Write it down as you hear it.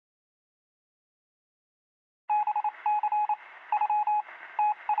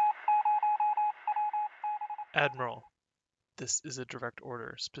Admiral, this is a direct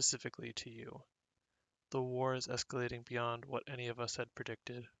order specifically to you. The war is escalating beyond what any of us had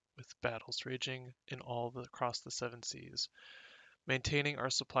predicted, with battles raging across the seven seas. Maintaining our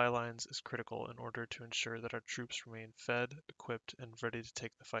supply lines is critical in order to ensure that our troops remain fed, equipped, and ready to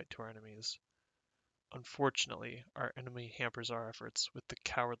take the fight to our enemies. Unfortunately, our enemy hampers our efforts with the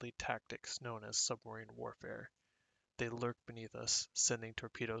cowardly tactics known as submarine warfare. They lurk beneath us, sending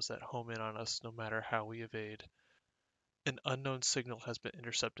torpedoes that home in on us no matter how we evade. An unknown signal has been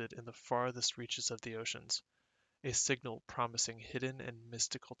intercepted in the farthest reaches of the oceans, a signal promising hidden and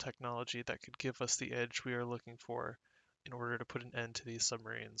mystical technology that could give us the edge we are looking for in order to put an end to these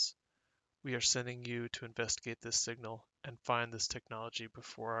submarines. We are sending you to investigate this signal and find this technology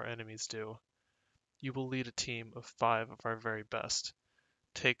before our enemies do. You will lead a team of 5 of our very best.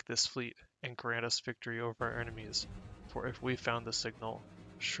 Take this fleet and grant us victory over our enemies, for if we found the signal,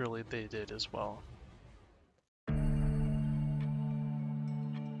 surely they did as well.